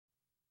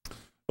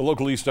The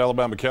local East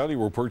Alabama County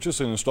will purchase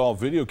and install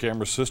video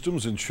camera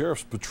systems in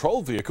sheriff's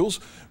patrol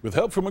vehicles with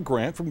help from a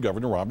grant from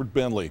Governor Robert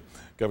Bentley.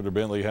 Governor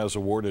Bentley has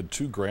awarded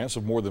 2 grants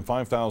of more than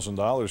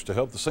 $5,000 to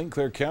help the St.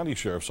 Clair County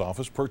Sheriff's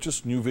Office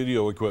purchase new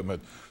video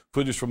equipment.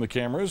 Footage from the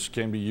cameras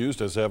can be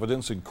used as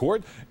evidence in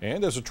court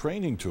and as a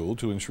training tool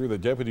to ensure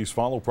that deputies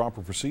follow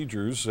proper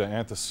procedures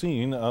at the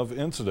scene of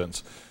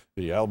incidents.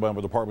 The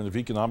Alabama Department of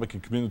Economic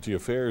and Community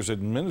Affairs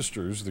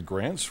administers the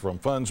grants from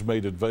funds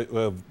made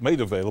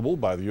available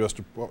by the U.S.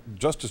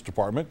 Justice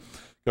Department.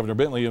 Governor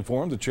Bentley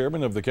informed the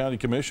chairman of the county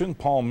commission,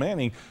 Paul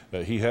Manning,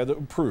 that he had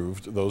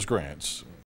approved those grants.